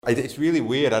It's really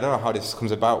weird. I don't know how this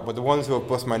comes about, but the ones who have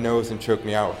bust my nose and choked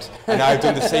me out, and I've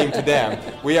done the same to them,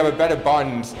 we have a better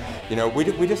bond. You know,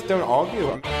 we just don't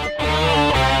argue.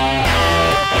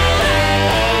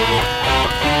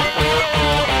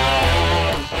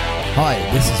 Hi,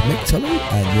 this is Mick Tully,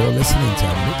 and you're listening to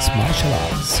Mixed Martial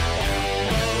Arts.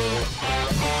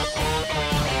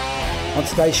 On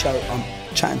today's show, I'm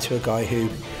chatting to a guy who,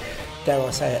 dare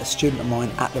I say it, a student of mine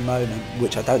at the moment,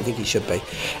 which I don't think he should be,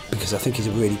 because I think he's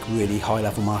a really, really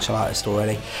high-level martial artist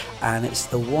already, and it's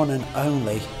the one and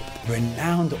only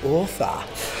renowned author.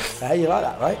 You like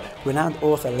that, right? Renowned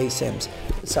author Lee Sims.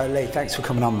 So Lee, thanks for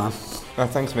coming on, man. Oh,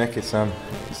 thanks, Mick. It's an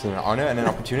honour and an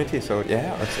opportunity, so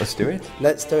yeah, let's do it.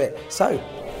 Let's do it. So,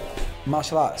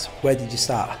 martial arts, where did you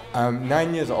start?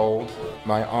 9 years old,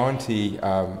 my auntie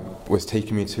was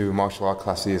taking me to martial art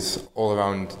classes all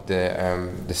around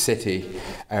the city.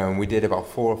 We did about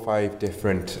 4 or 5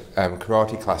 different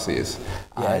karate classes,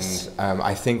 Yes. and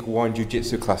I think one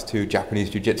jiu-jitsu class too, Japanese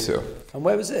jiu-jitsu. And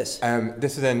where was this?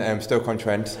 This is in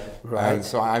Stoke-on-Trent. Right.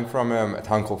 So I'm from a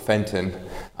town called Fenton.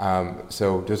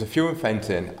 So there's a few in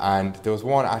Fenton, and there was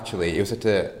one actually. It was at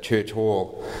the church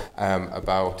hall,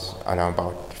 about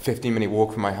 15-minute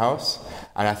walk from my house.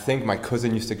 And I think my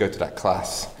cousin used to go to that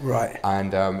class. Right.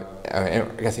 And I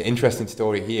guess the interesting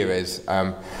story here is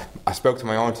I spoke to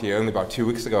my auntie only about 2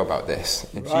 weeks ago about this,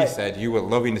 and Right. she said, "You were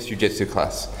loving this jiu-jitsu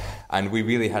class," and we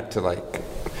really had to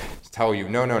tell you,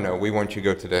 no, we want you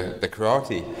to go to the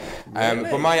karate. Really?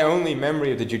 But my only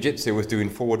memory of the jiu-jitsu was doing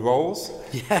forward rolls.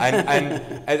 Yeah.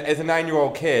 And as a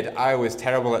 9-year-old kid, I was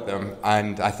terrible at them.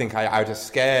 And I think I was just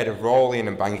scared of rolling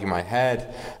and banging my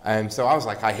head. So I was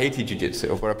like, I hated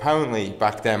jiu-jitsu. But apparently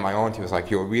back then, my auntie was like,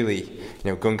 you're really,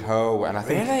 gung-ho. And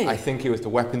Really? I think it was the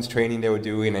weapons training they were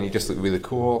doing, and he just looked really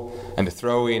cool. And the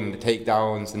throwing, the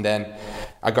takedowns. And then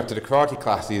I got to the karate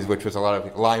classes, which was a lot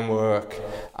of line work.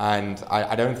 And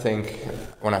I don't think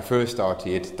when I first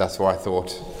started, that's what I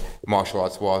thought martial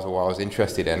arts was or what I was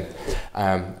interested in.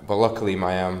 But luckily,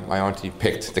 my auntie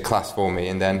picked the class for me,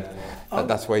 and then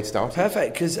that's where it started.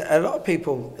 Perfect, because a lot of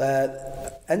people,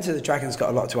 Enter the Dragon's got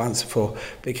a lot to answer for,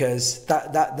 because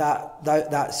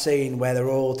that scene where they're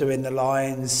all doing the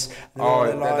lines, and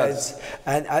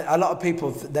a lot of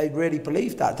people, they really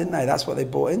believed that, didn't they? That's what they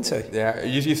bought into. Yeah,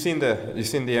 you've seen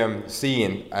the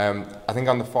scene. I think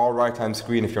on the far right hand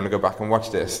screen, if you want to go back and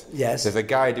watch this. Yes. There's a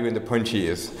guy doing the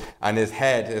punches, and his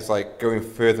head is going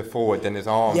further forward than his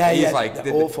arms. Yeah, He's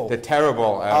they're awful. They're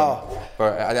terrible.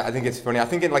 But I think it's funny. I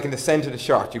think in the centre of the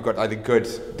shot, you've got the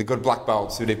good black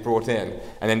belts who they've brought in,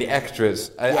 and then the extras.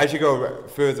 As you go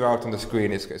further out on the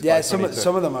screen, it's quite funny.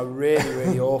 Some of them are really,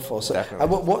 really awful. So,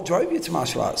 Definitely. what drove you to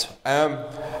martial arts?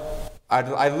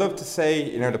 I'd love to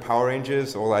say, the Power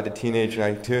Rangers or the Teenage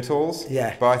Mutant Ninja Turtles.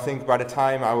 Yeah. But I think by the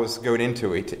time I was going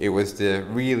into it, it was the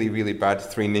really, really bad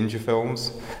 3 Ninja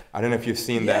films. I don't know if you've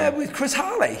seen them. Yeah, with Chris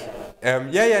Harley.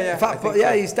 Yeah. In fact,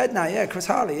 he's dead now. Yeah, Chris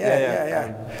Harley.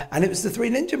 Yeah. And it was the 3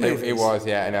 Ninja movies. It was,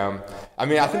 yeah.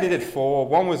 And I think they did 4.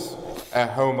 One was a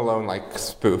Home Alone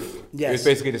spoof. Yes. It was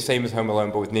basically the same as Home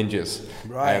Alone, but with ninjas.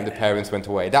 Right. The parents went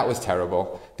away. That was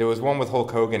terrible. There was one with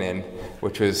Hulk Hogan in,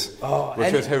 which was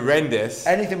horrendous.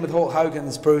 Anything with Hulk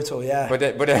Hogan's brutal, yeah. But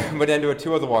then there were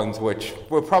 2 other ones which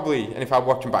were probably, and if I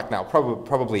watch them back now,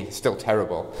 probably still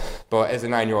terrible. But as a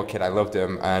 9-year-old kid, I loved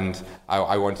them, and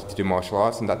I wanted to do martial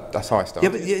arts, and that's how I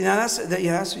started. Yeah, but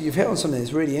that's you've hit on something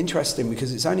that's really interesting,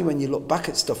 because it's only when you look back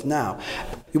at stuff now,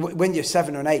 when you're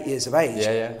 7 or 8 years of age,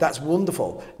 that's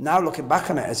wonderful. Now looking back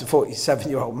on it as a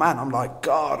 47-year-old man, I'm like,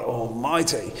 God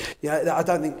Almighty.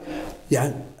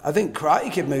 I think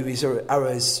Karate Kid movies are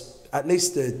as, at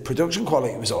least the production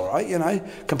quality was all right,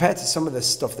 compared to some of the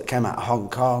stuff that came out of Hong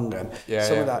Kong and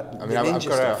some of that. I mean,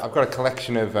 I've got a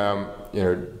collection of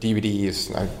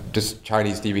DVDs, just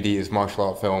Chinese DVDs, martial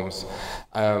art films,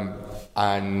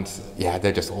 and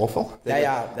they're just awful. They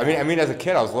are. I mean, as a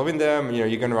kid, I was loving them. You're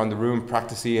going around the room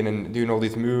practicing and doing all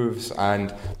these moves,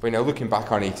 but looking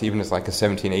back on it, even as a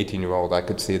 17, 18-year-old, I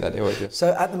could see that they were just.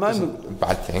 So at the moment, a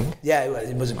bad thing. Yeah,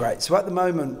 it wasn't great. So at the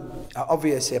moment,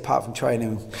 obviously, apart from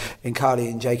training in Kali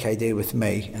and JKD with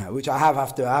me, which I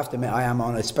have to admit I am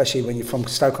on, especially when you're from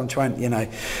Stoke-on-Trent.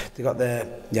 They got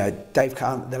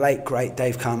the late great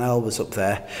Dave Carnell was up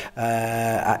there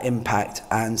at Impact,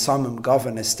 and Simon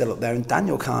McGovern is still up there, and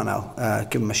Daniel Carnell,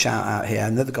 give him a shout out here,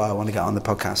 another guy I want to get on the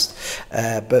podcast.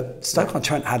 But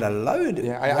Stoke-on-Trent had a load.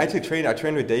 Yeah, I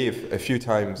trained with Dave a few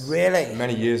times. Really?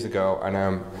 Many years ago,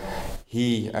 and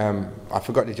I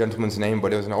forgot the gentleman's name,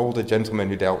 but it was an older gentleman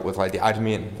who dealt with like the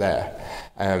admin there,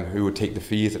 who would take the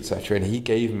fees, etc. And he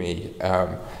gave me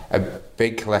a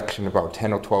big collection, about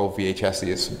 10 or 12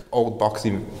 VHSs, old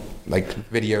boxing like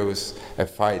videos of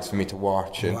fights for me to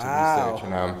watch and to research.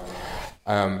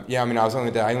 And yeah, I mean, I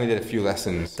only did a few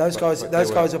lessons. Those guys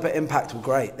up at Impact were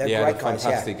great. They're great they're guys.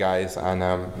 Fantastic guys,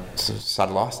 and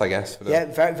sad loss, I guess. For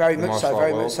very, very much so.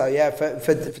 Very world. much so. Yeah,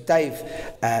 for Dave,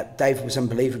 Dave was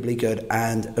unbelievably good,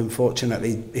 and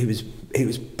unfortunately, he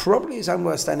was probably his own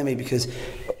worst enemy because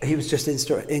he was just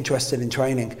interested in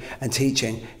training and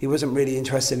teaching. He wasn't really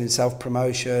interested in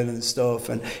self-promotion and stuff,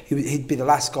 and he'd be the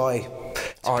last guy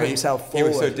to put himself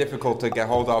forward. He was so difficult to get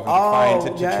hold of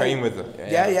and to train with.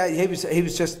 Yeah. He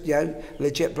was just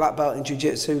legit black belt in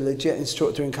jiu-jitsu, legit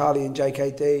instructor in Kali and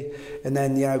JKD, and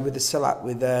then with the Silat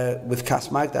with Cass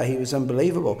Magda, he was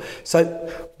unbelievable. So,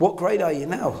 what grade are you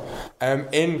now?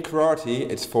 In karate,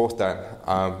 it's 4th dan.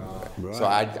 Right. So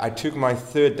I took my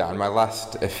 3rd dan, my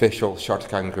last official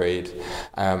Shotokan grade.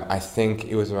 I think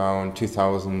it was around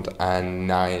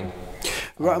 2009.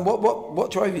 Right, and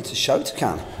what drove you to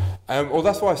Shotokan? Well,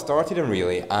 that's why I started in,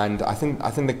 really, and I think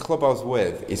the club I was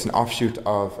with is an offshoot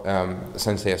of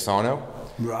Sensei Asano.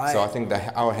 Right. So I think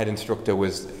our head instructor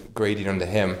was graded under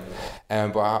him,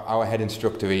 but our head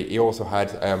instructor, he also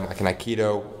had like an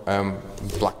Aikido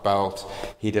black belt.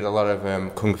 He did a lot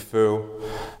of Kung Fu.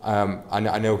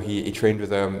 I know he trained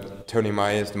with Tony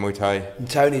Myers, the Muay Thai. And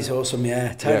Tony's awesome,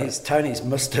 yeah. Tony's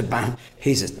mustard man.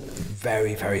 He's a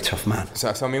very, very tough man.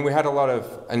 So I mean, we had a lot of,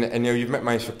 and you've met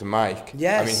my instructor Mike.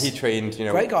 Yes. I mean, he trained,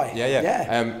 great guy. Yeah.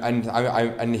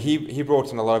 And he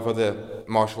brought in a lot of other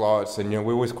martial arts, and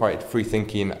we're always quite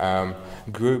free-thinking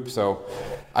group. So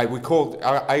I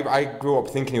grew up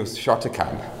thinking it was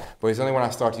Shotokan, but it's only when I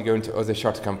started going to other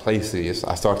Shotokan places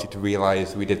I started to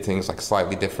realize we did things like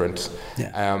slightly different.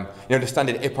 Yeah. The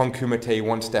standard Ippon Kumite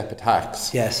one-step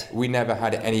attacks. Yes. We never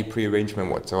had any pre-arrangement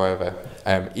whatsoever.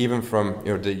 Even from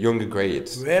the younger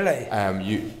grades. Really.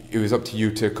 It was up to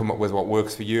you to come up with what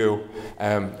works for you.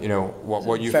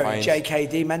 What you very find.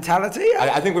 JKD mentality.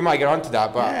 I think we might get onto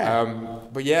that,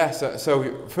 but yeah.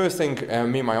 So first thing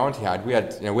me and my auntie had, we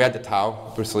had the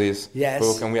Tao, Bruce Lee's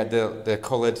book, and we had the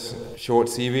coloured short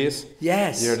CVs.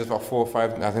 Yes. There's about 4 or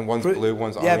 5. I think one's blue,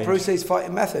 one's orange. Yeah, Bruce Lee's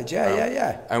fighting method.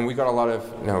 Yeah. And we got a lot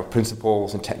of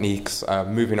principles and techniques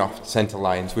moving off centre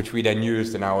lines, which we then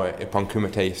used in our Ippon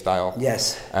Kumite style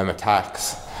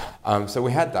attacks. So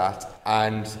we had that,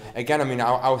 and again, I mean,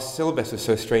 our syllabus was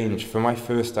so strange. For my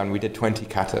first dan, we did 20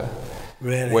 kata.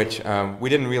 Really? Which we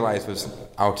didn't realise was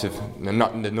out of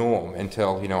not in the norm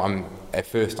until I'm at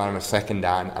first dan, I'm a second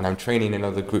dan, and I'm training in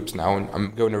other groups now, and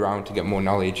I'm going around to get more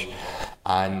knowledge,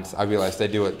 and I realised they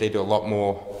do a lot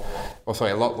more.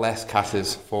 A lot less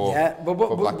katas for but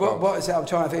black belts. What is it? I'm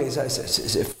trying to think.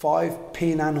 Is it 5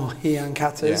 Pinan or Heian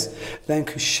katas? Yeah. Then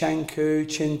Kushenku,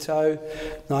 Chinto,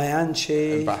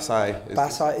 Nyanchi, and Basai.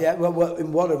 Basai. Well,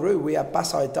 in Wallaroo we had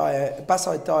Basai Dai.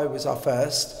 Basai Dai was our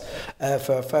first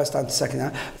for first and second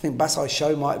dan. I think Basai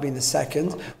Sho might have been the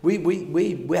second. We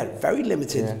had very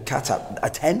limited kata, a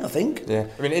 10, I think. Yeah.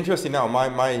 I mean, interesting now.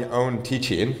 My own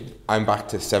teaching, I'm back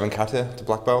to 7 kata to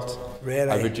black belt.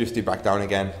 Really? I reduced it back down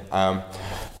again.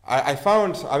 I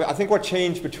think what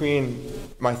changed between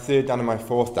my 3rd dan and my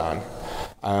 4th dan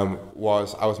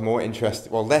was I was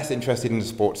less interested in the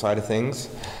sports side of things.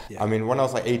 Yeah. I mean, when I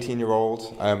was like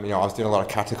 18-year-old, I was doing a lot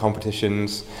of kata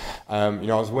competitions. I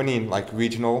was winning like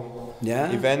regional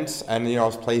events, and I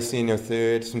was placing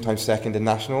 3rd, sometimes 2nd in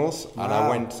nationals. Wow. And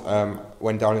I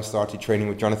went down and started training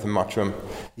with Jonathan Mottram.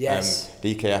 Yes.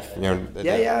 DKF. I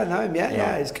know him.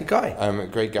 Yeah, he's a good guy. A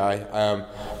great guy.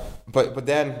 But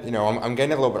then I'm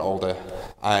getting a little bit older,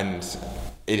 and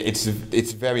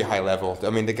it's very high level.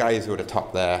 I mean, the guys who are the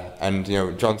top there, and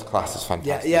John's class is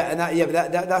fantastic.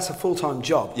 But that's a full-time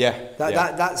job.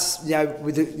 That's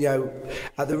with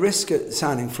at the risk of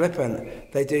sounding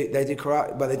flippant, they do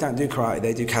karate, but they don't do karate.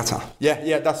 They do kata.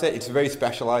 Yeah, that's it. It's very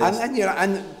specialised.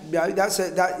 And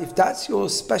if that's your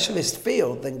specialist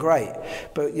field, then great.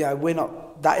 But we're not.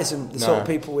 That isn't the sort of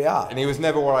people we are. And he was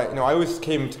never what I always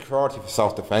came to karate for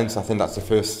self-defense. I think that's the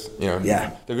first,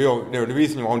 the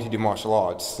reason you want to do martial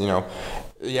arts, I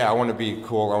want to be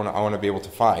cool, I want to be able to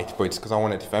fight, but it's because I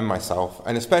want to defend myself.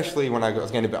 And especially when I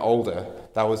was getting a bit older,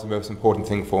 that was the most important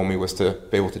thing for me, was to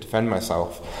be able to defend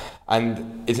myself.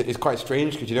 And it's quite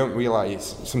strange because you don't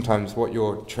realise sometimes what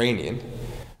you're training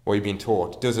what you're being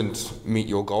taught doesn't meet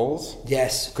your goals.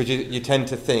 Yes. Because you tend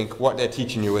to think what they're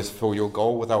teaching you is for your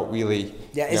goal without really.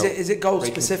 Yeah, is it goal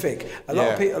specific? A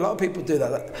lot of people do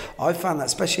that. I found that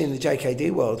especially in the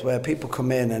JKD world, where people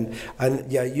come in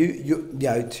and you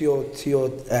know, to your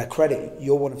credit,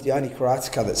 you're one of the only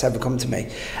karateka that's ever come to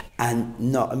me and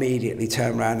not immediately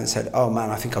turned around and said, "Oh man,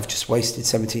 I think I've just wasted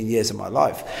 17 years of my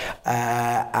life."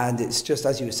 And it's just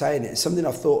as you were saying, it's something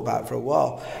I've thought about for a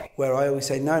while, where I always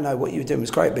say, no, what you were doing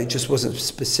was great, but it just wasn't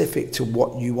specific to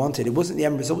what you wanted. It wasn't the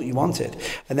end result you wanted.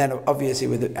 And then obviously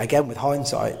with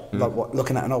hindsight,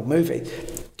 looking at an old movie,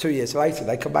 2 years later,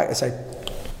 they come back and say,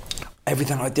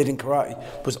 everything I did in karate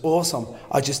was awesome.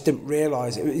 I just didn't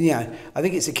realise it. You know, I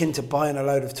think it's akin to buying a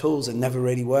load of tools and never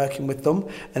really working with them.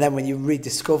 And then when you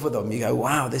rediscover them, you go,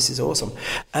 wow, this is awesome.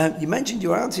 You mentioned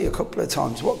your auntie a couple of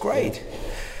times. What grade?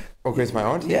 What grade's my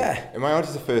aunt? Yeah. My aunt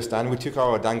is the first Dan. We took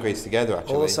our Dan grades together,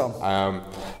 actually. Awesome.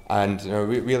 And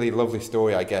really lovely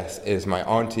story, I guess, is my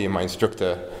auntie and my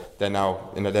instructor. They're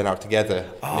now together.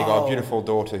 Oh. And they got a beautiful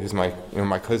daughter who's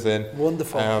my cousin.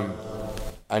 Wonderful.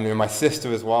 And my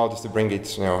sister as well, just to bring it,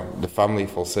 the family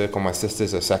full circle. My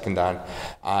sister's a second Dan,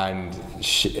 and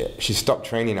she stopped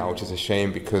training now, which is a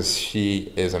shame because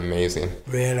she is amazing.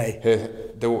 Really?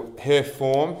 Her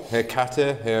form, her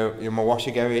kata, her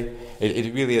mawashigeri,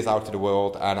 it really is out of the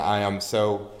world, and I am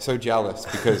so jealous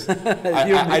because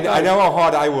I know how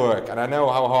hard I work, and I know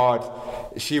how hard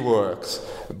she works,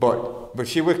 but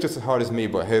she works just as hard as me,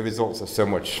 but her results are so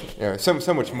much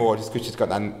more just because she's got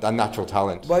that natural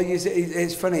talent. Well,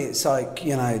 it's funny. It's like,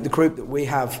 the group that we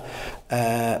have,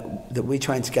 that we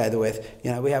train together with,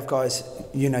 we have guys,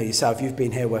 yourself, you've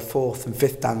been here where 4th and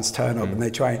 5th Dans turn up and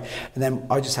they train, and then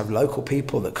I just have local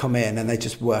people that come in and they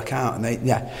just work out, and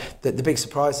the big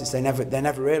surprise is they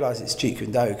never realise it's Jeet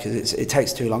Kune Do because it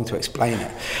takes too long to explain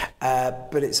it.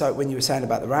 But it's like when you were saying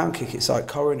about the round kick, it's like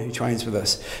Corinne, who trains with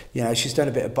us, she's done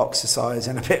a bit of boxercise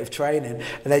and a bit of training,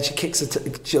 and then she'll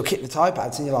kick the Thai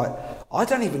pads, and you're like, I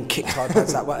don't even kick Thai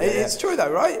pads that well. It's true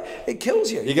though, right? It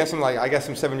kills you. You get some I get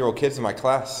some 7-year-old kids in my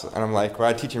class, and I'm like,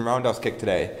 we're teaching roundhouse kick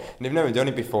today, and they've never done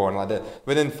it before, and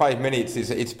within 5 minutes,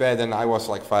 it's better than I was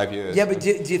for 5 years. Yeah, but do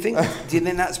you think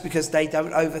that's because they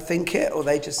don't overthink it, or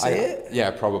they just see it?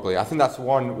 Yeah, probably. I think that's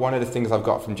one of the things I've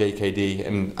got from JKD,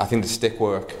 and I think the stick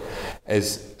work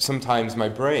is sometimes my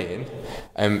brain,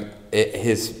 it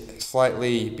is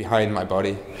slightly behind my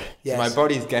body. Yes. So my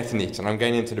body's getting it, and I'm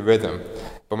getting into the rhythm,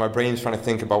 but my brain's trying to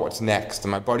think about what's next,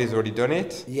 and my body's already done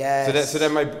it. Yes. So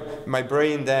then my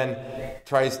brain then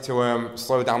tries to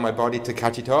slow down my body to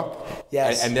catch it up.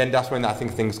 Yes. And then that's when I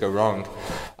think things go wrong.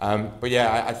 But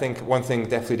yeah, I think one thing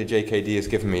definitely the JKD has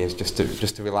given me is just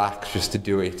to relax, just to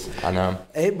do it.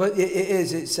 And but it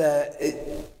is. It's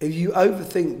if you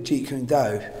overthink Jeet Kune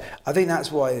Do, I think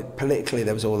that's why politically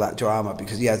there was all that drama,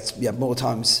 because you had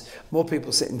more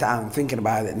people sitting down and thinking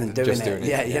about it than doing it.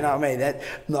 Yeah, you know what I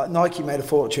mean. Nike made a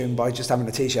fortune by just having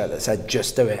a T-shirt that said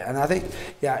 "Just do it," and I think,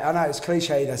 I know as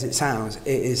cliched as it sounds, it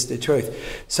is the truth.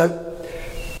 So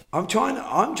I'm trying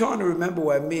to remember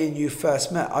where me and you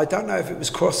first met. I don't know if it was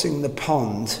crossing the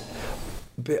pond,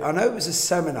 but I know it was a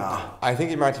seminar. I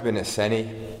think it might have been a Seni.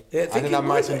 Yeah, I think that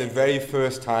might have been the very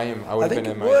first time I would have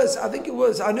been in my... I think it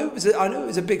was. I knew it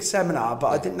was a big seminar, but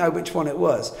I didn't know which one it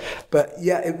was. But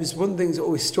yeah, it was one of the things that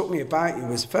always struck me about you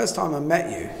was the first time I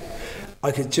met you,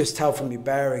 I could just tell from your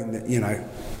bearing that,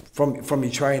 from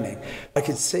your training, I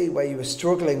could see where you were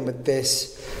struggling with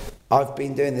this. I've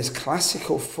been doing this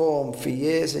classical form for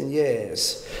years and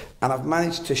years, and I've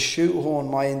managed to shoehorn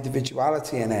my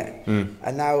individuality in it.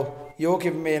 And now you're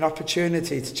giving me an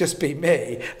opportunity to just be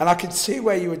me, and I could see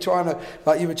where you were trying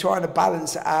to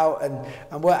balance it out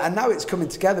and work. And now it's coming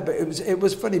together. But it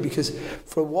was funny because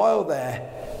for a while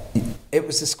there, it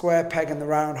was the square peg and the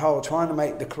round hole, trying to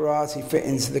make the karate fit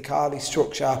into the Kali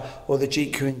structure or the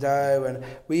Jeet Kune Do. And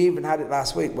we even had it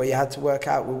last week where you had to work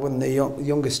out with one of the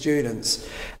younger students.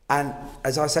 And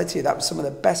as I said to you, that was some of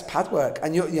the best pad work.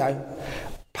 And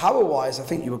power-wise, I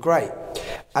think you were great.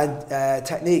 And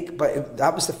technique, but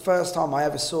that was the first time I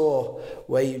ever saw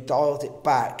where you dialed it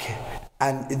back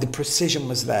and the precision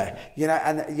was there.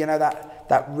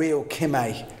 That real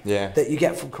kime that you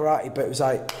get from karate, but it was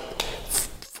like...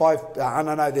 and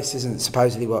I know this isn't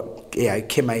supposedly what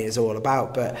kime is all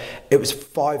about, but it was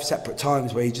 5 separate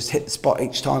times where you just hit the spot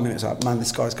each time, and it was like, man,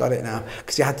 this guy's got it now,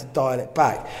 because you had to dial it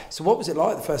back. So what was it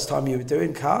like the first time you were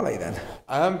doing Kali then?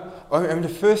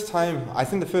 The first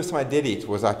time I did it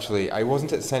was actually, I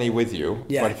wasn't at Senny with you,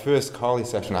 Yeah. but the first Carly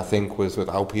session I think was with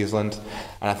Al Peasland,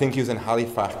 and I think he was in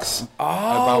Halifax Oh,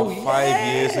 about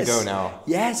 5 years ago now.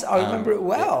 Yes, I remember it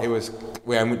well. It was,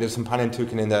 there's some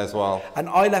Panantukan in there as well. And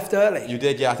I left early. You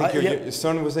did, yeah. I think your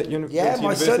son was at Yeah,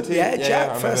 my university. son. Yeah, Jack,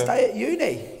 I first remember. day at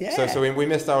uni. Yeah. So we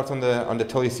missed out on the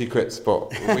Tully Secrets,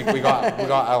 but we got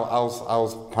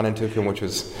Al's Panantukan,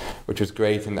 which was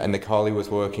great, and the Carly was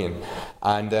working,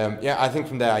 and I think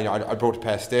from there, I brought a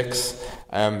pair of sticks,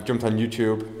 jumped on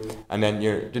YouTube, and then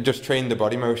just trained the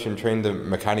body motion, trained the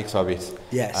mechanics of it.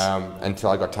 Yes. Until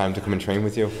I got time to come and train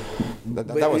with you.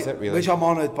 That was it, really. Which I'm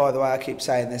honoured, by the way. I keep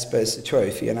saying this, but it's the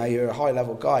truth. You're a high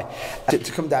level guy.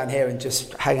 To come down here and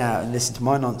just hang out and listen to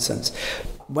my nonsense.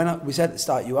 We said at the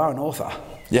start, you are an author.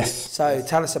 Yes. So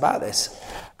tell us about this.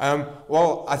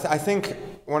 Well, I think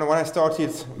when I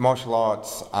started martial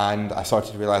arts and I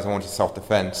started to realise I wanted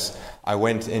self-defence, I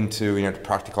went into the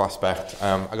practical aspect.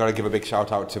 I got to give a big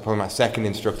shout out to probably my second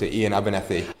instructor, Ian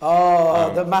Abernethy.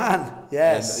 Oh, the man,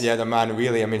 yes. Yeah, the man,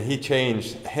 really. I mean,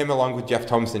 him along with Jeff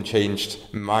Thompson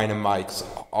changed mine and Mike's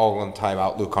all-time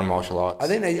outlook on martial arts. I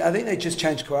think they just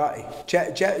changed karate.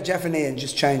 Jeff and Ian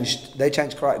changed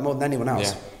karate more than anyone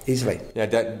else. Yeah. Easily. Yeah,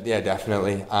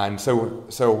 definitely. And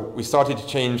so we started to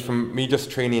change from me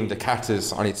just training the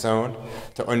katas on its own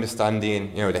to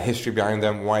understanding, the history behind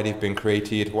them, why they've been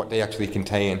created, what they actually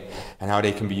contain, and how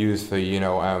they can be used for,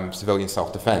 civilian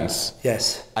self-defense.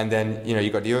 Yes. And then, you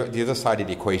got the other side of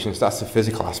the equation, so that's the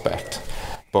physical aspect.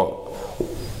 But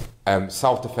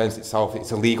self-defense itself, it's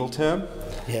a legal term.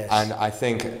 Yes. And I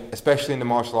think, especially in the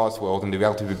martial arts world and the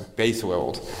relative-based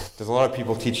world, there's a lot of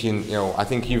people teaching, I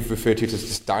think you've referred to it as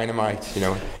just dynamite,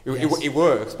 Yes. It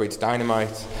works, but it's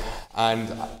dynamite. And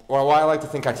while I like to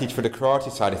think I teach for the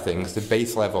karate side of things, the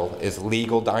base level is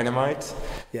legal dynamite.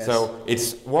 Yes. So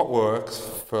it's what works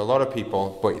for a lot of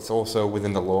people, but it's also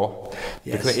within the law.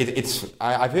 Yes. Because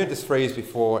I've heard this phrase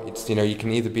before, it's, you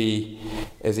can either be,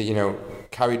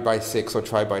 carried by 6 or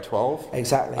tried by 12.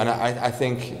 Exactly. And I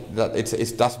think that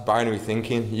that's binary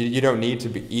thinking. You don't need to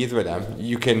be either of them.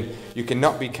 You can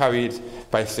not be carried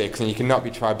by 6 and you cannot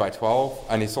be tried by 12.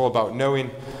 And it's all about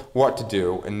knowing what to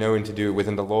do and knowing to do it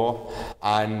within the law.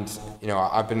 And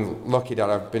I've been lucky that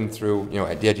I've been through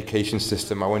the education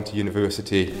system. I went to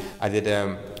university. I did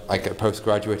like a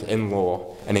postgraduate in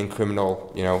law and in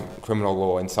criminal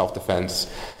law and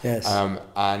self-defense. Yes.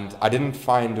 And I didn't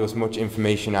find there was much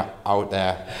information out there.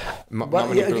 I'm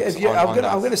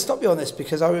going to stop you on this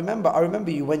because I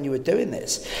remember you when you were doing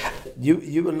this.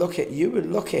 You were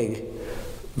looking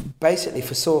basically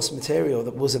for source material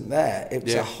that wasn't there. It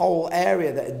was a whole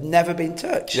area that had never been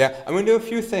touched. Yeah, I mean there were a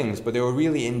few things, but they were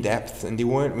really in depth, and they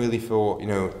weren't really for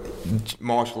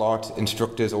martial arts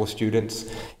instructors or students.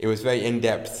 It was very in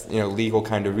depth, legal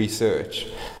kind of research,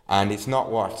 and it's not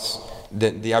what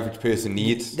the average person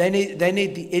needs. They need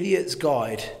the Idiot's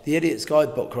Guide,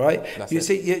 book, right?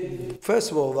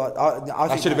 First of all, I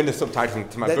think should have been the subtitle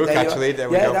to my book. Actually, there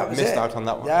we go. That was Missed it. out on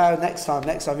that one. Yeah, next time.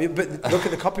 But look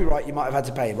at the copyright you might have had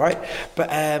to pay, right? But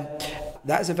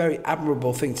that's a very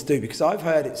admirable thing to do because I've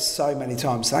heard it so many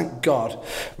times. Thank God,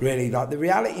 really. Like the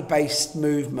reality-based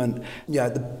movement,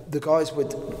 the guys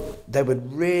would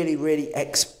really, really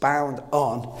expound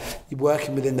on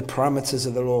working within the parameters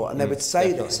of the law, and they would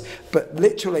say this. But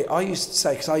literally, I used to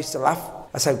say, because I used to laugh.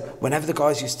 I said, whenever the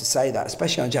guys used to say that,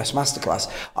 especially on Jeff's Masterclass,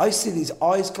 I used to see these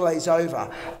eyes glaze over,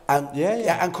 and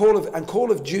and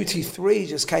Call of Duty 3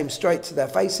 just came straight to their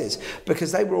faces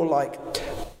because they were all like,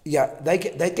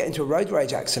 they'd get into a road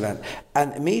rage accident,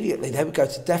 and immediately they would go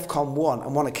to DEFCON 1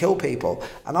 and want to kill people.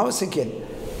 And I was thinking,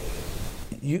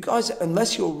 you guys,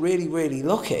 unless you're really, really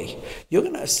lucky, you're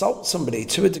going to assault somebody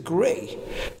to a degree,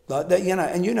 like that,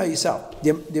 and yourself.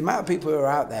 The amount of people who are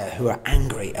out there who are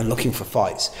angry and looking for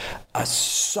fights are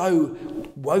so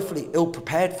woefully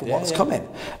ill-prepared for what's coming.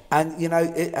 And,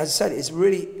 as I said, it's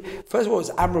really, first of all, it's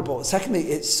admirable.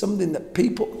 Secondly, it's something that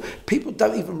people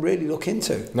don't even really look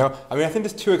into. No, I mean, I think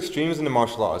there's two extremes in the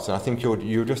martial arts, and I think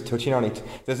you're just touching on it.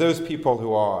 There's those people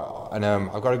who are, and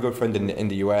I've got a good friend in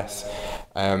the US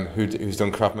who's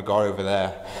done Krav Maga over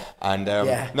there, and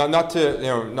not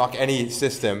to knock any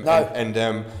system,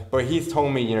 no. But he's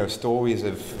told me stories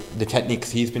of the techniques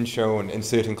he's been shown in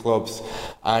certain clubs,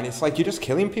 and it's like you're just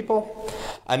killing people.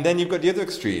 And then you've got the other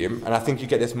extreme, and I think you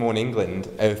get this more in England,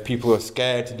 of people who are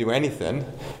scared to do anything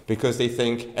because they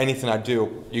think anything I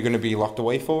do, you're going to be locked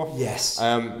away for. Yes.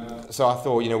 So I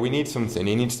thought, we need something.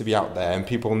 It needs to be out there, and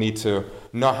people need to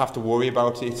not have to worry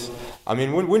about it. I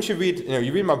mean, once you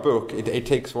read my book, it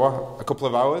takes a couple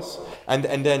of hours, and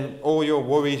then all your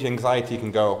worries, anxiety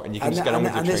can go, and you can just get on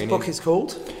with your training. And this book is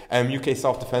called? UK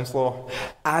Self-Defense Law.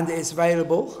 And it's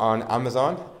available? On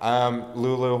Amazon,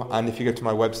 Lulu, and if you go to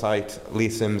my website,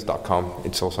 leesims.com,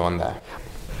 it's also on there.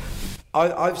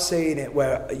 I've seen it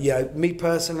where, me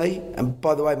personally, and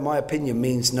by the way, my opinion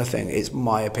means nothing, it's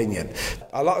my opinion.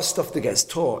 A lot of stuff that gets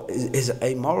taught is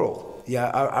amoral.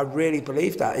 I really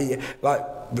believe that. Like,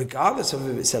 regardless of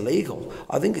if it's illegal,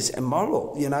 I think it's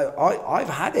immoral. I've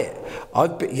had it.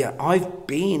 I've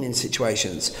been in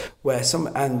situations where it's,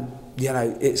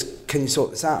 can you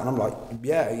sort this out? And I'm like,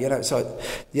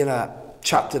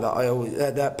 chapter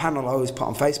that that panel I always put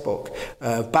on Facebook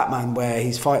of Batman, where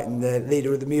he's fighting the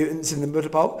leader of the mutants in the Mother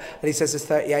Bowl, and he says there's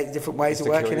 38 different ways of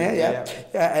working here,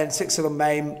 and 6 of them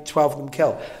maim, 12 of them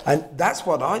kill, and that's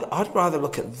what I'd rather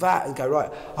look at that and go,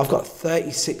 right, I've got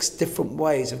 36 different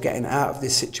ways of getting out of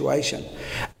this situation.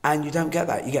 And you don't get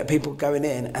that. You get people going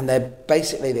in and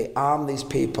they arm these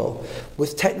people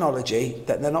with technology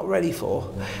that they're not ready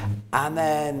for. And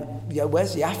then,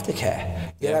 where's the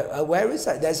aftercare? Where is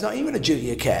that? There's not even a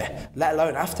duty of care, let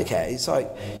alone aftercare. It's like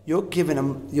you're giving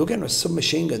a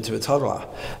submachine gun to a toddler,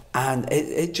 and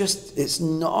it's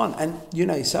not on. And you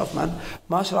know yourself, man,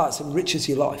 martial arts enriches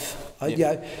your life.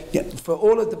 For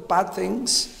all of the bad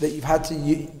things that you've had to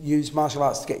use martial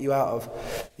arts to get you out of,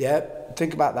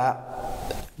 think about that.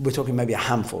 We're talking maybe a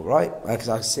handful, right? Because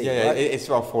I see. Right? It's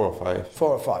about 4 or 5. 4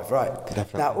 or 5, right?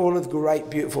 Definitely. Now, all of the great,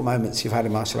 beautiful moments you've had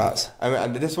in martial arts.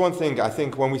 And this one thing, I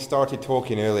think when we started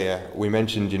talking earlier, we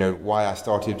mentioned, why I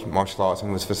started martial arts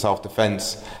and was for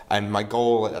self-defense, and my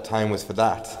goal at the time was for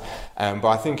that. But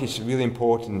I think it's really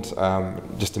important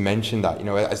just to mention that,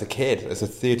 as a kid, as a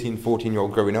 13,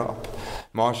 14-year-old growing up,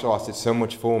 martial arts did so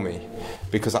much for me,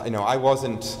 because I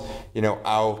wasn't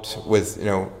out with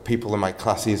people in my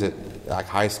classes at like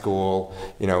high school,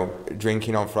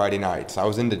 drinking on Friday nights. I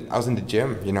was in the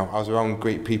gym, I was around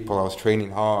great people. I was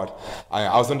training hard.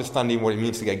 I was understanding what it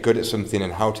means to get good at something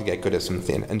and how to get good at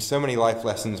something, and so many life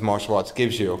lessons martial arts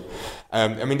gives you.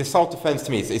 The self-defense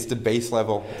to me, it's the base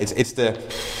level. It's the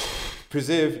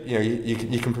preserve,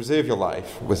 you can preserve your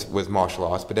life with martial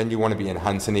arts, but then you want to be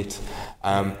enhancing it,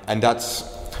 and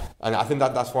I think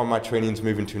that's why my training's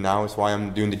moving to now. It's why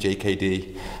I'm doing the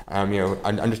JKD.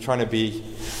 I'm just trying to be,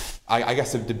 I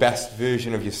guess, the best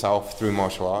version of yourself through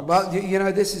martial arts. Well,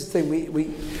 this is the thing.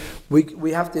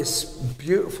 We have this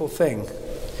beautiful thing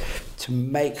to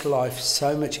make life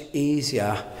so much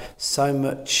easier, so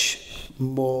much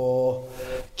more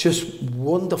just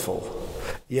wonderful.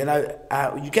 You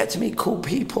get to meet cool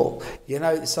people.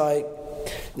 It's like,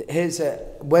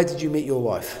 where did you meet your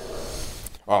wife?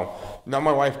 Oh, not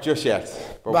my wife just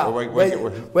yet. But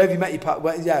where have you met your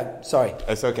partner? Sorry.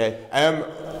 It's okay.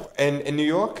 In New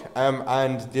York,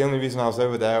 and the only reason I was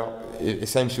over there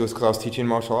essentially was because I was teaching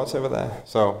martial arts over there.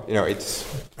 So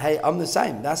it's. Hey, I'm the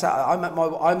same. That's how I met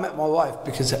my wife,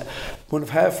 because one of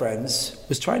her friends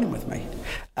was training with me,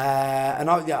 and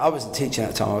I wasn't teaching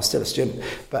at the time. I was still a student.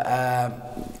 But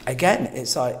again,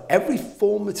 it's like every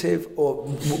formative or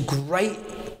great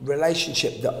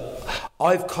relationship that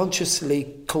I've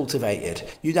consciously cultivated.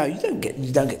 You don't get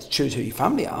to choose who your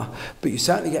family are, but you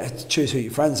certainly get to choose who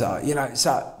your friends are. It's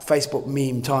that Facebook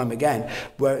meme time again,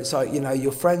 where it's like,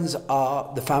 your friends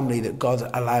are the family that God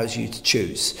allows you to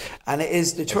choose, and it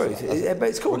is the truth. But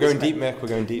it's cool. We're going deep, Mick. We're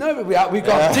going deep. No, but we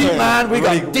got deep, man. We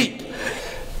got deep.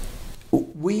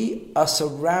 We are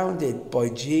surrounded by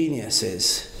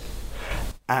geniuses,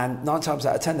 and 9 times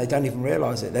out of 10 they don't even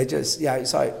realise it. They just,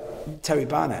 it's like Terry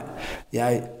Barnett.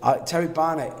 Terry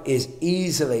Barnett is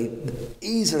easily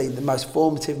the most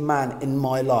formative man in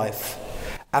my life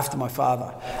after my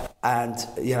father. And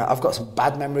I've got some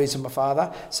bad memories of my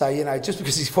father, so just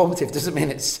because he's formative doesn't mean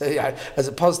it's as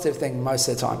a positive thing most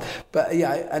of the time. But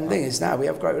and the thing is, now we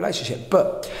have a great relationship.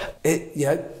 But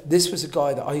this was a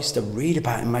guy that I used to read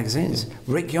about in magazines.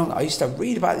 Rick Young, I used to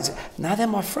read about this. Now they're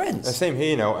my friends. The same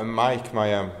here, and Mike,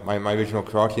 my original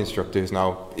karate instructor, is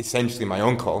now essentially my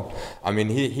uncle.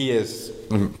 He is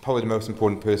probably the most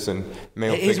important person,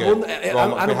 male figure,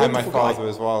 behind my father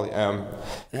as well.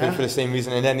 For the same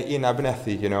reason. And then Ian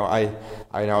Abernethy, I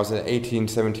was an 18,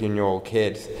 17-year-old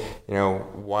kid,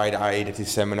 wide-eyed at his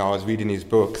seminars, reading his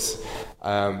books,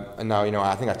 And now,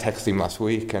 I think I texted him last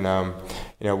week, and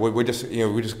we're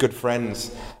just good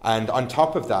friends. And on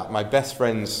top of that, my best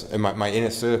friends in my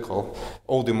inner circle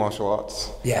all do martial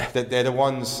arts. Yeah. They're the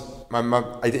ones.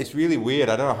 It's really weird.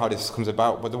 I don't know how this comes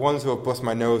about, but the ones who have bust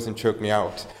my nose and choked me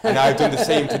out, and I've done the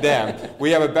same to them.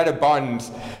 We have a better bond.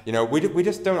 We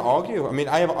just don't argue. I mean,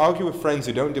 I have argued with friends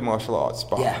who don't do martial arts,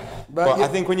 but I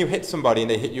think when you hit somebody and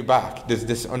they hit you back, there's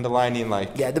this underlining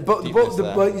the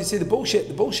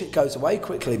bullshit goes away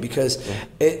quickly, because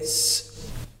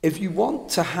it's, if you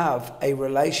want to have a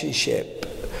relationship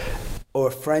or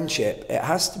a friendship, it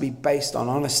has to be based on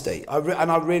honesty.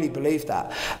 And I really believe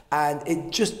that. And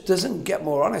it just doesn't get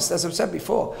more honest. As I've said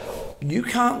before,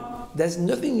 there's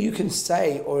nothing you can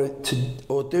say or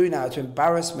do now to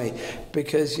embarrass me,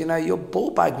 because, your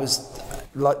ball bag was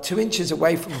like 2 inches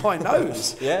away from my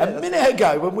nose a minute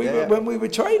ago when we were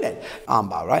training.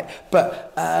 Armbar, right?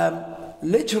 But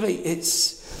literally,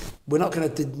 we're not going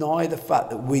to deny the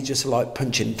fact that we just like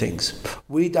punching things.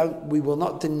 We will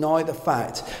not deny the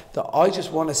fact that I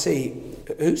just want to see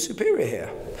who's superior here.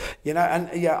 I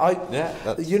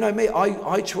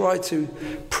try to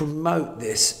promote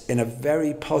this in a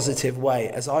very positive way.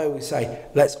 As I always say,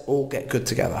 let's all get good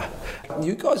together.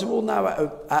 You guys are all now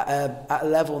at a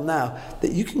level now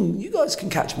that you guys can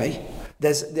catch me.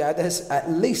 There's at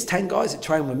least 10 guys that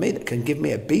train with me that can give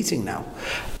me a beating now.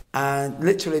 And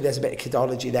literally there's a bit of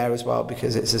kidology there as well,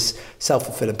 because it's a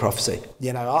self-fulfilling prophecy.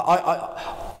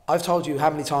 I've told you how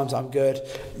many times I'm good.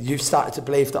 You've started to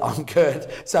believe that I'm good.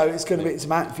 So it's a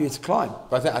mountain for you to climb.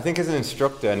 But I think as an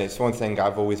instructor, and it's one thing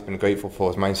I've always been grateful for,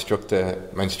 is my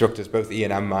instructors, both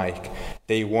Ian and Mike,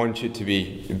 they want you to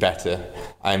be better.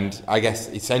 And I guess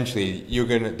essentially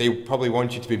they probably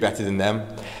want you to be better than them.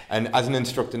 And as an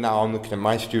instructor now, I'm looking at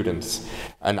my students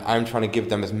and I'm trying to give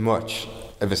them as much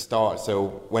of a start, so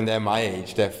when they're my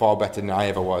age, they're far better than I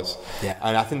ever was. Yeah.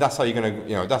 And I think that's how you're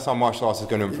gonna, that's how martial arts is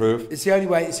going to improve. It's the only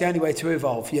way to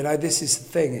evolve. This is the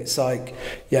thing. It's like,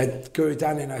 Guru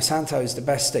Daniel Santo is the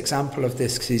best example of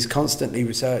this, because he's constantly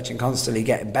researching, constantly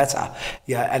getting better.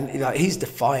 And he's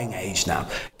defying age now.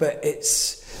 But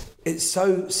it's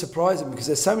so surprising, because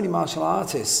there's so many martial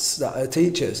artists that are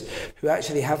teachers who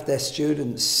actually have their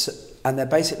students, and they're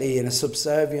basically in a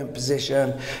subservient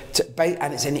position,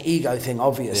 and it's an ego thing,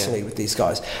 obviously, with these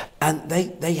guys. And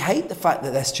they hate the fact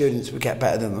that their students would get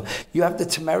better than them. You have the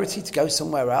temerity to go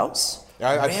somewhere else?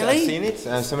 I've seen it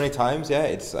so many times,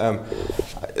 It's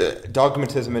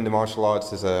dogmatism in the martial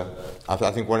arts is I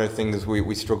think one of the things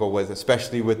we struggle with,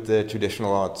 especially with the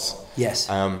traditional arts. Yes.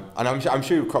 And I'm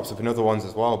sure it crops up in other ones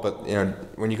as well, but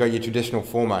when you got your traditional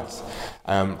formats,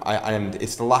 and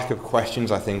it's the lack of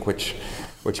questions, I think, which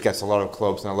gets a lot of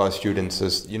clubs and a lot of students,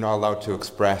 is you're not allowed to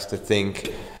express, to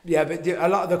think. Yeah, but a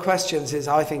lot of the questions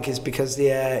I think is because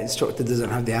the instructor doesn't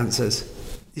have the answers.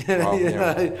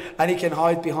 And he can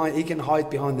hide behind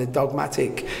the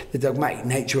dogmatic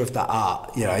nature of that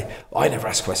art. I never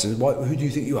ask questions. Who do you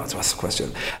think you are to ask a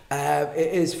question?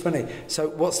 It is funny. So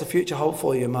what's the future hold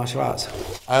for you in martial arts?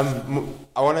 I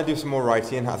want to do some more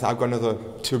writing. I've got another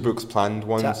 2 books planned.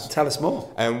 Tell us more.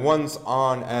 One's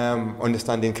on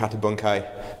understanding kata bunkai,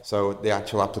 so the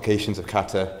actual applications of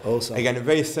kata. Also, again,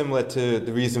 very similar to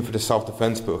the reason for the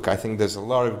self-defense book. I think there's a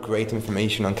lot of great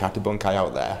information on kata bunkai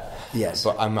out there. Yes.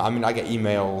 But I get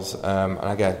emails and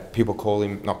I get people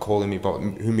not calling me, but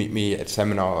who meet me at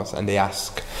seminars, and they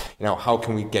ask, how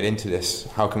can we get into this?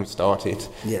 How can we start it?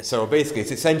 Yes. So basically,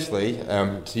 it's essentially,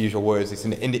 to use your words, it's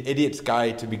an idiot's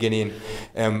guide to beginning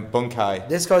bunkai.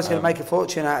 This guy's going to make a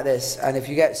fortune out of this, and if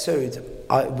you get sued,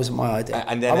 it wasn't my idea.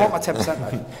 And then, I want my 10%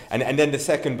 though. and then the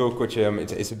second book, which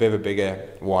it's a bit of a bigger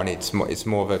one. It's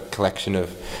more of a collection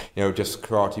of just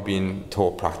karate being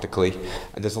taught practically.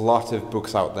 And there's a lot of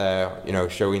books out there,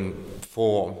 showing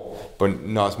form, but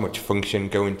not as much function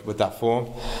going with that form,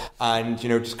 and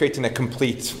just creating a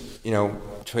complete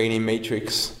training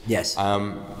matrix. Yes.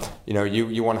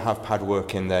 You want to have pad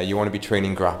work in there. You want to be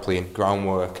training grappling,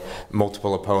 groundwork,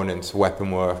 multiple opponents,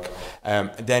 weapon work.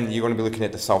 Then you're going to be looking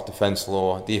at the self-defense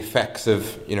law, the effects of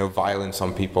violence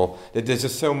on people. There's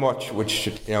just so much which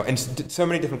and so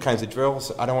many different kinds of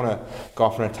drills. I don't want to go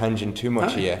off on a tangent too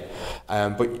much here,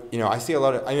 but I see a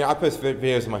lot of. I post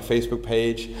videos on my Facebook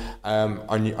page,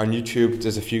 on YouTube.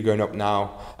 There's a few going up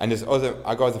now, and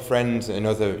I got other friends and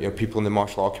other people in the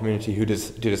martial art community who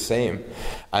do the same,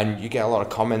 and you get a lot of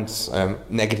comments comments,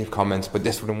 negative comments, but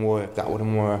this wouldn't work, that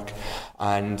wouldn't work.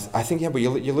 And I think, but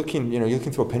you're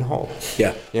looking through a pinhole.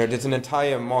 Yeah. There's an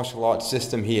entire martial arts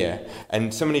system here,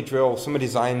 and so many drills, some are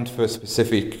designed for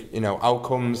specific,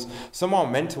 outcomes. Some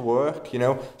aren't meant to work.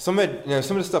 Some of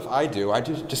the stuff I do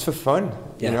just for fun.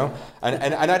 Yeah.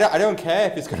 And I don't care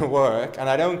if it's going to work, and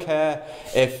I don't care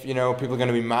if people are going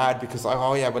to be mad because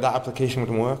but that application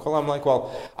wouldn't work. Well, I'm like,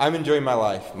 I'm enjoying my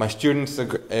life. My students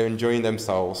are enjoying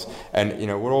themselves, and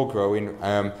we're all growing.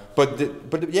 But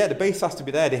the base has to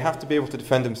be there. They have to be able to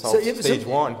defend themselves. Stage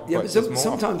one. Yeah, but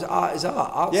sometimes art is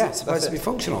art. Art's not supposed to be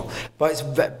functional. By its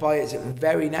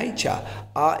very nature,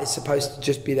 art is supposed to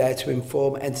just be there to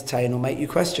inform, entertain, or make you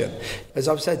question. As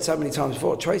I've said so many times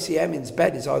before, Tracy Emin's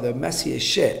bed is either messy as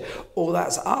shit or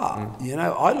that's art.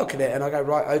 I look at it and I go,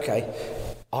 right, okay,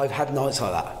 I've had nights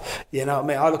like that.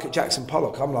 I look at Jackson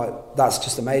Pollock, I'm like, that's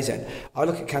just amazing. I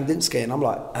look at Kandinsky and I'm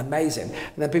like, amazing.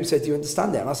 And then people say, do you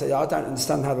understand it? And I say, I don't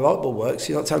understand how the light bulb works.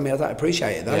 You're not telling me I don't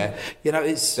appreciate it, though. Yeah.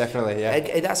 It's definitely,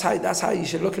 yeah. That's how you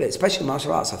should look at it, especially in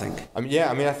martial arts, I think.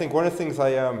 I think one of the things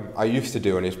I used to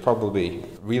do, and it's probably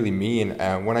really mean,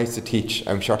 when I used to teach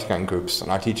Shotokan groups, and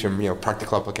I teach them,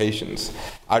 practical applications,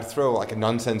 I'd throw like a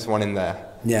nonsense one in there.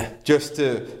 Yeah. Just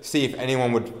to see if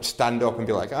anyone would stand up and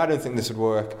be like, I don't think this would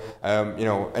work,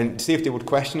 and see if they would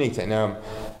question it.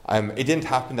 And it didn't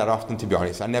happen that often, to be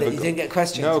honest. You didn't get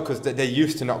questioned? No, because they're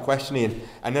used to not questioning.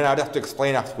 And then I'd have to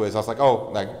explain afterwards. I was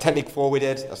like, technique 4 we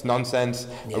did, that's nonsense.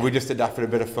 Yeah. We just did that for a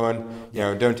bit of fun.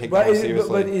 Don't take that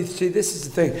seriously. But you see, this is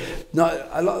the thing. No,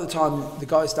 a lot of the time, the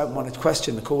guys don't want to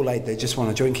question the Kool-Aid. They just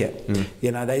want to drink it.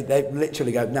 They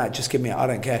literally go, no, just give me it. I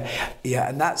don't care. Yeah,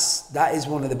 and that is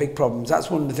one of the big problems. That's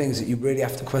one of the things that you really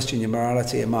have to question your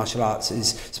morality in martial arts,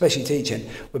 is especially teaching,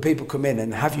 where people come in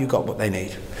and have you got what they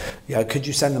need? Could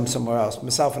you send them somewhere else?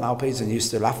 Myself and Al Peterson used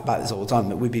to laugh about this all the time,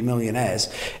 that we'd be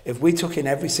millionaires if we took in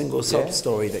every single sub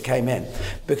story that came in,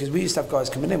 because we used to have guys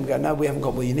coming in and go, no, we haven't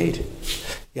got what you need.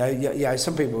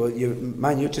 Some people,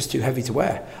 you're just too heavy to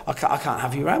wear. I can't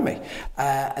have you around me.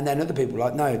 And then other people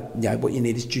are like, no, what you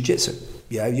need is jiu-jitsu.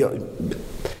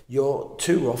 You're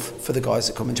too rough for the guys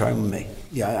that come and train with me.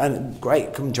 And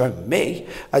great, come and train with me.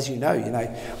 As you know,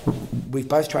 we've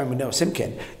both trained with Neil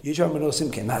Simkin. You train with Neil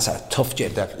Simkin, that's a tough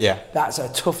gym. That's a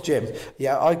tough gym.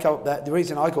 I go up there. The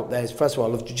reason I go up there is, first of all, I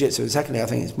love jiu-jitsu, and secondly, I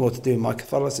think it's more to do with my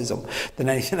Catholicism than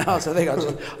anything else. I think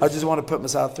I just want to put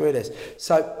myself through this.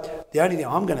 So the only thing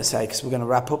I'm going to say, because we're going to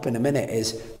wrap up in a minute,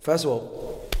 is, first of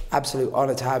all, absolute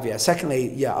honour to have you.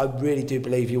 Secondly, I really do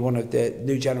believe you're one of the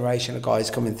new generation of guys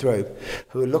coming through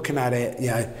who are looking at it,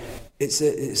 it's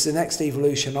the next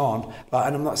evolution on.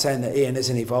 And I'm not saying that Ian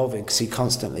isn't evolving, because he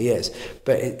constantly is,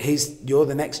 but you're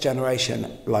the next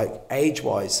generation, like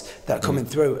age-wise, that are coming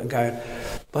through and going,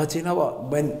 but you know what,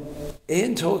 when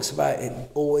Ian talks about it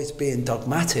always being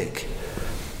dogmatic,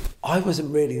 I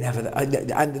wasn't really never that.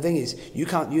 And the thing is, you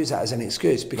can't use that as an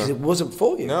excuse, because it wasn't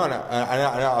for you. No.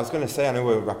 I was going to say, I know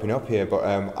we're wrapping up here,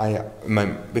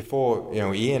 but before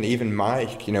Ian, even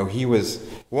Mike, he was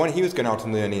going out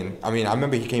and learning. I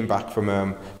remember he came back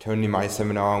from Tony my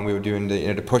seminar, and we were doing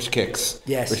the push kicks,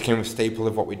 which came a staple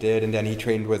of what we did. And then he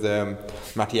trained with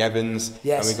Matty Evans,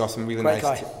 and we got some really nice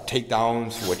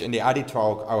takedowns, and they added to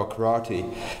our karate.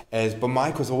 But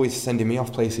Mike was always sending me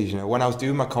off places. When I was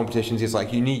doing my competitions, he's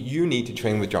like, you need to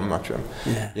train with John Matcham,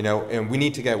 and we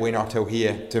need to get Wayne Otto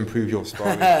here to improve your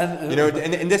sparring.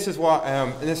 And this is what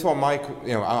Mike,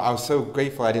 I was so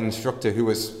grateful I had an instructor who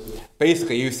was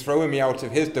basically, he was throwing me out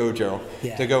of his dojo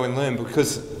to go and learn,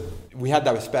 because we had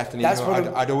that respect, and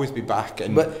I'd always be back.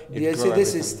 And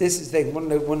this is the thing. One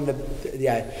of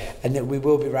the and we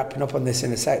will be wrapping up on this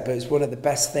in a sec. But it's one of the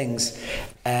best things.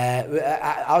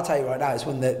 I'll tell you right now, it's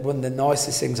one of the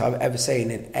nicest things I've ever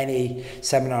seen in any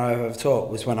seminar I've ever taught,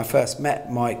 was when I first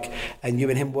met Mike, and you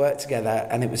and him worked together,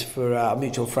 and it was for our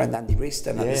mutual friend Andy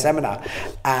Reeston at the seminar,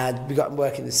 and we got him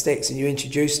working the sticks, and you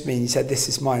introduced me and you said, this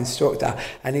is my instructor,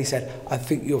 and he said, I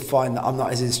think you'll find that I'm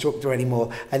not his instructor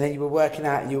anymore. And then you were working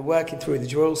out, and you were working through the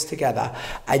drills together,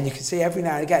 and you could see every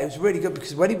now and again, it was really good,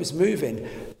 because when he was moving,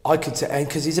 I could see, and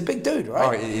because he's a big dude,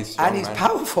 right? He's strong, and he's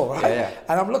powerful, right?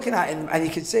 And I'm looking at him, and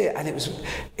you could see it, and it was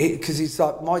because he's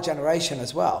like my generation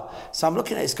as well. So I'm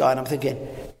looking at this guy, and I'm thinking,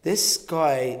 this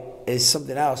guy is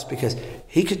something else, because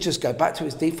he could just go back to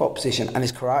his default position, and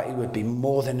his karate would be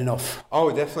more than enough.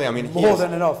 Oh, definitely. More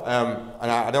than enough.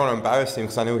 And I don't want to embarrass him,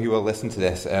 because I know he will listen to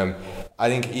this. I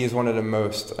think he is one of the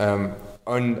most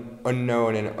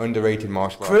unknown and underrated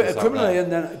martial artists. Criminally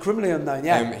unknown,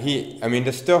 yeah.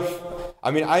 The stuff. I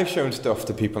mean, I've shown stuff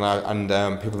to people now, and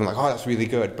people are like, "Oh, that's really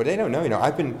good," but they don't know. You know,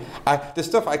 the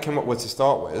stuff I came up with to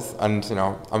start with, and you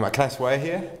know, can I swear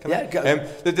here?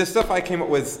 The stuff I came up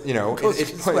with, you know,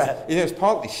 it's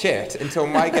partly shit until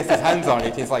Mike gets his hands on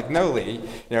it. He's like, "No, Lee, you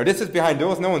know, this is behind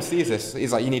doors. No one sees this."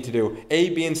 He's like, "You need to do A,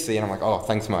 B, and C," and I'm like, "Oh,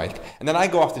 thanks, Mike." And then I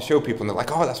go off to show people, and they're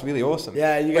like, "Oh, that's really awesome."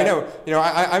 Yeah,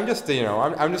 I'm just, you know,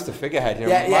 I'm just a figurehead. You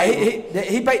know,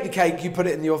 he baked the cake. You put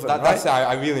it in the oven. That's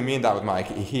I really mean that with Mike.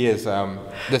 He is.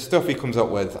 The stuff he comes up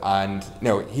with, and you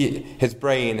know, his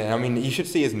brain. And I mean, you should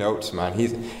see his notes, man.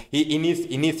 He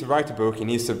needs to write a book. He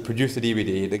needs to produce a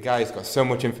DVD. The guy's got so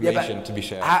much information to be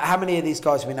shared. How many of these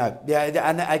guys we know? Yeah,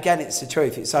 and again, it's the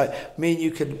truth. It's like me and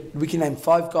you we can name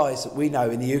 5 guys that we know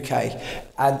in the UK,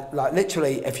 and like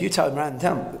literally, if you tell them around,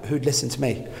 tell them who'd listen to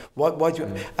me. Why do you?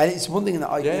 And it's one thing that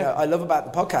I love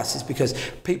about the podcast is because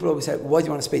people always say, "Why do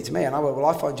you want to speak to me?" And I go, "Well,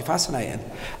 I find you fascinating."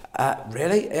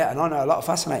 Really? Yeah, and I know a lot of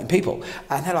fascinating people.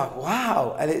 And they're like,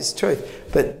 wow, and it's truth.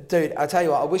 But dude, I'll tell you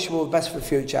what, I wish you all the best for the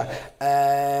future.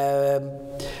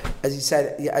 As you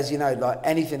said, as you know, like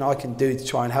anything I can do to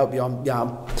try and help you,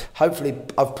 hopefully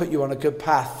I've put you on a good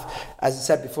path. As I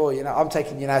said before, you know, I'm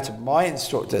taking you now to my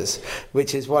instructors,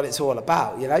 which is what it's all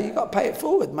about. You know, you got to pay it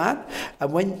forward, man.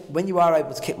 And when you are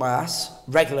able to kick my ass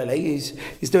regularly,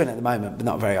 he's doing it at the moment, but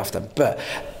not very often. But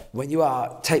when you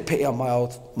are, take pity on my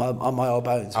old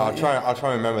bones. I'll try and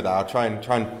remember that. I'll try and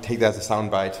take that as a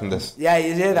soundbite from this. Yeah,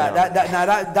 you hear that?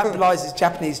 That belies his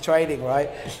Japanese training, right?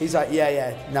 He's like,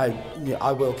 no,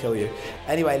 I will kill you.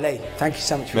 Anyway, Lee, thank you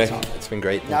so much for your time. It's been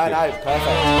great. No,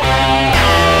 perfect.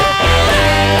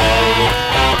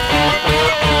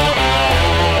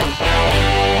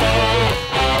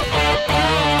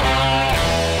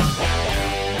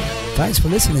 Thanks for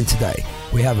listening today.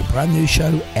 We have a brand new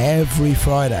show every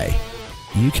Friday.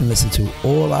 You can listen to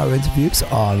all our interviews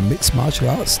on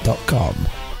mixedmartialarts.com.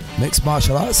 Mixed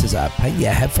Martial Arts is a Paint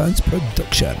Your Headphones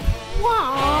production.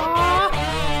 Wow.